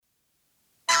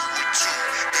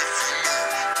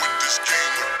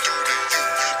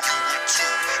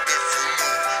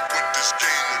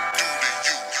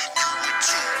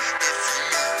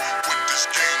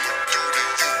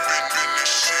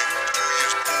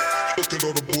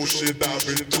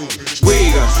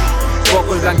Wiggas,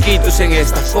 pocos blanquitos en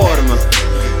esta forma.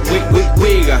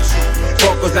 Wiggas,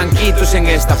 pocos blanquitos en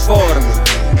esta forma.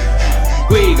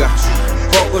 Wiggas,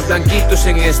 pocos blanquitos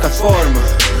en esta forma.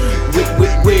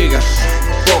 Wiggas,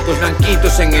 pocos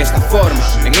blanquitos en esta forma.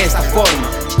 En esta forma.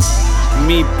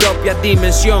 Mi propia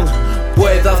dimensión,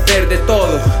 puedo hacer de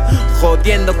todo.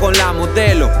 Jodiendo con la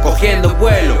modelo, cogiendo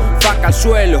vuelo, faca al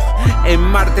suelo, en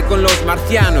Marte con los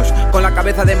marcianos, con la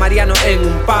cabeza de Mariano en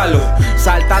un palo,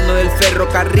 saltando del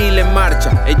ferrocarril en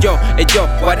marcha. Yo,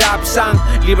 what up, son?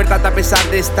 Libertad a pesar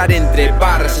de estar entre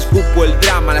barras. Escupo el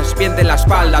drama, la serpiente en la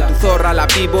espalda, tu zorra, la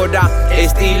víbora,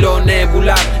 estilo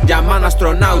nebular. Llaman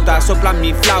astronauta, soplan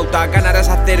mi flauta, ganarás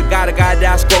hacer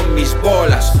gárgaras con mis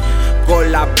bolas.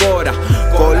 Colabora,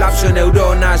 colapso en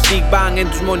neuronas, Big Bang en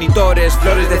tus monitores,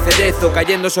 flores de cerezo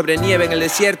cayendo sobre nieve en el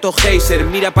desierto. Geyser,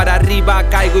 mira para arriba,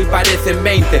 caigo y parecen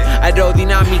 20.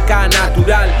 Aerodinámica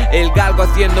natural, el galgo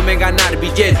haciéndome ganar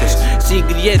billetes. Sin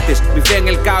grilletes, mi fe en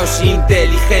el caos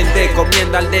inteligente,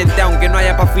 comiendo al dente aunque no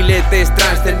haya pa' filetes,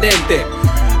 trascendente.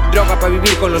 Droga para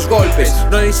vivir con los golpes,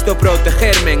 no necesito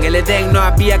protegerme. En el Edén no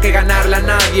había que ganarla a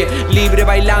nadie. Libre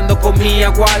bailando con mi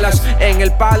agualas en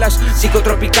el Palace,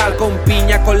 psicotropical con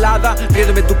piña colada,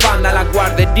 riéndome tu panda la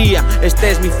guardería. Esta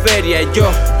es mi feria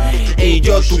y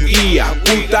yo tu guía.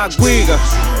 Puta Wiggas,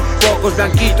 pocos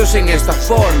blanquitos en esta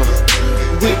forma.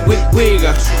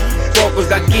 Wiggas, pocos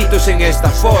blanquitos en esta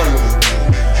forma.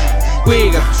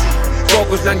 Wiggas,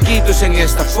 pocos blanquitos en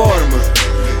esta forma.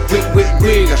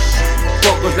 Wiggas,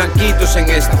 pocos blanquitos en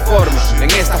esta forma,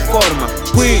 en esta forma.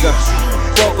 Wiggas,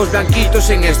 pocos blanquitos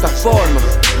en esta forma.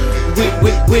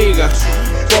 Wiggas,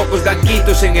 pocos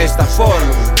blanquitos en esta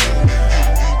forma.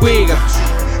 Wiggas,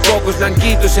 pocos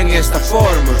blanquitos en esta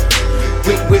forma.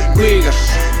 Wiggas,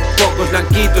 pocos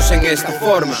blanquitos en esta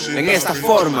forma, en esta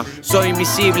forma. Soy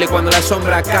invisible cuando la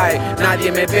sombra cae,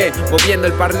 nadie me ve moviendo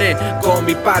el parné con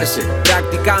mi parce,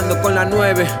 practicando con la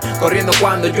 9, corriendo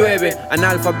cuando llueve.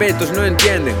 Analfabetos no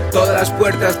entienden, todas las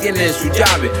puertas tienen su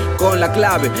llave, con la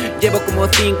clave. Llevo como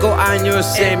 5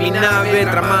 años en mi nave,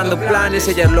 tramando planes,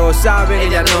 ella lo sabe,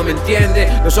 ella no me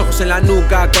entiende. Los ojos en la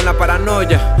nuca con la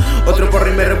paranoia, otro porro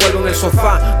y me revuelvo en el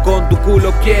sofá. Con tu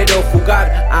culo quiero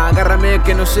jugar, agárrame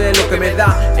que no sé lo que me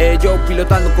da. Yo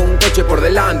pilotando con un coche por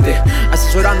delante,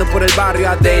 asesorando por el barrio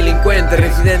a delincuentes,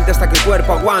 residente hasta que el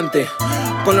cuerpo aguante.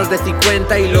 Con los de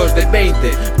 50 y los de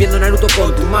 20, viendo Naruto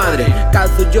con tu madre.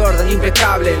 Calzo Jordan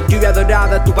impecable, lluvia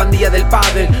dorada, tu pandilla del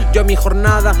pádel. Yo mi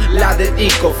jornada la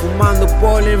dedico, fumando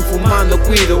polen, fumando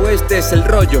cuido. Este es el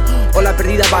rollo, o la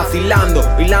perdida vacilando,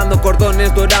 hilando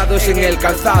cordones dorados en el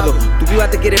calzado. Tu piba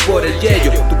te quiere por el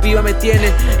yello, tu piba me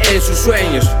tiene en sus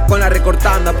sueños, con la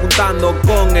recortando, apuntando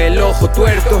con el ojo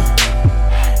tuerto.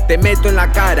 Te meto en la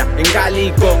cara, en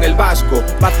Gali con el vasco,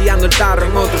 vaciando el tarro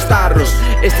en otros tarros.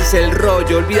 Este es el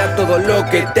rollo, olvida todo lo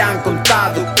que te han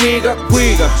contado.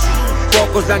 Wiggas,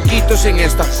 pocos blanquitos en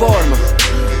esta forma.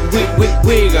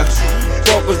 Wiggas,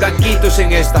 pocos blanquitos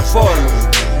en esta forma.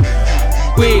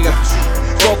 Wiggas,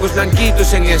 pocos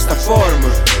blanquitos en esta forma.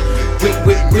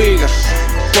 Wiggas,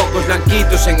 pocos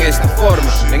blanquitos en esta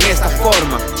forma, en esta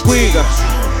forma. Wiggas,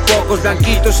 pocos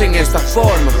blanquitos en esta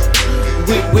forma.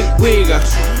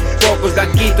 Wiggas, pocos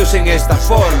blanquitos en esta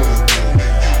forma.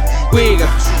 Wiggas,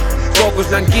 pocos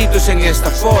blanquitos en esta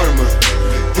forma.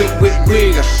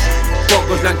 Wiggas,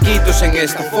 pocos blanquitos en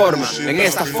esta forma, en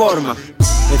esta forma.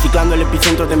 Reciclando el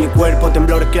epicentro de mi cuerpo,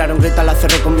 temblores crearon greta, la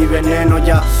cerré con mi veneno.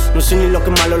 Ya no sé ni lo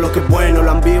que es malo, lo que es bueno,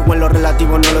 lo ambiguo en lo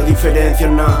relativo no lo diferencio,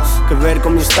 nada que ver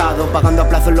con mi estado, pagando a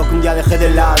plazos lo que un día dejé de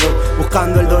lado,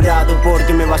 buscando el dorado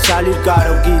porque me va a salir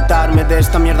caro quitarme de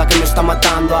esta mierda que me está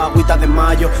matando. Agüita de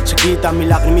mayo, se quitan mis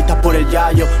lagrimitas por el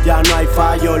yayo, ya no hay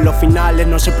fallo, los finales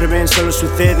no se prevén, solo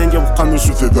suceden, yo buscando un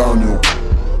sucedáneo.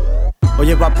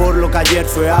 Hoy va por lo que ayer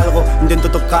fue algo, intento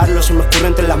tocarlo, se me escurre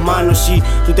entre las manos y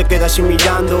tú te quedas así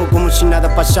mirando, como si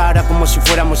nada pasara, como si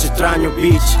fuéramos extraños,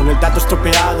 bitch. Con el dato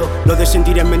estropeado, lo de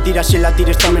sentir es mentira si el latir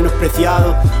está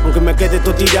menospreciado. Aunque me quede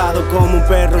todo tirado como un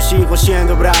perro, sigo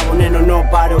siendo bravo, neno, no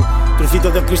paro.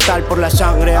 Trocitos de cristal por la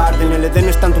sangre arden, el Edén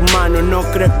está en tus manos, no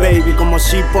crees, baby. Como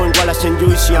si pongo a la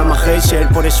Senju y se llama Geyser,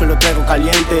 por eso lo traigo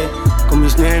caliente. Con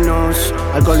mis nenos,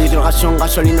 alcohol y drogas son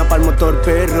gasolina para el motor,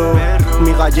 perro.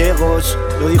 Mis gallegos,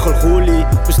 lo dijo el Juli,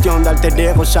 cuestión de alter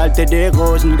egos,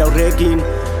 mira Rekin,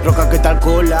 roca que tal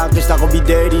cola, que está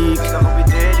Govideric.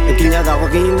 Equiña dago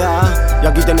guinda, y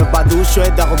aquí tenés paduso,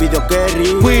 dago video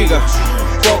kerry. Wiggas,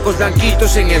 pocos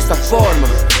blanquitos en esta forma.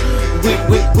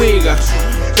 Wiggas,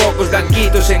 pocos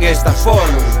blanquitos en esta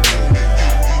forma.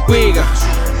 Wiggas,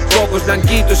 pocos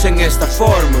blanquitos en esta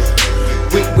forma.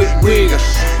 Wiggas,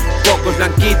 pocos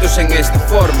blanquitos. blanquitos en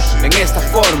esta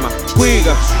forma,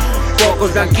 Wiggas,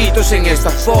 pocos blanquitos en esta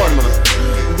forma,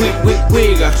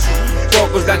 Wiggas,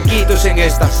 pocos blanquitos en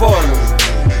esta forma,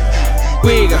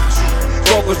 Wiggas,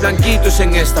 pocos blanquitos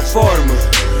en esta forma,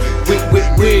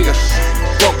 Wiggas,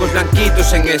 pocos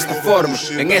blanquitos en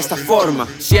esta forma,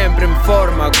 siempre en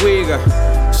forma, Wiggas,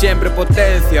 siempre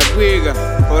potencia, Wiggas,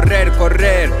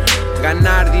 correr,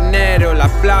 ganar dinero, la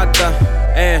plata,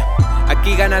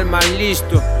 aquí gana el más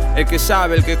listo, el que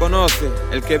sabe, el que conoce,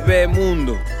 el que ve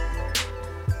mundo,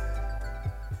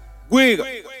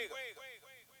 Wiggas.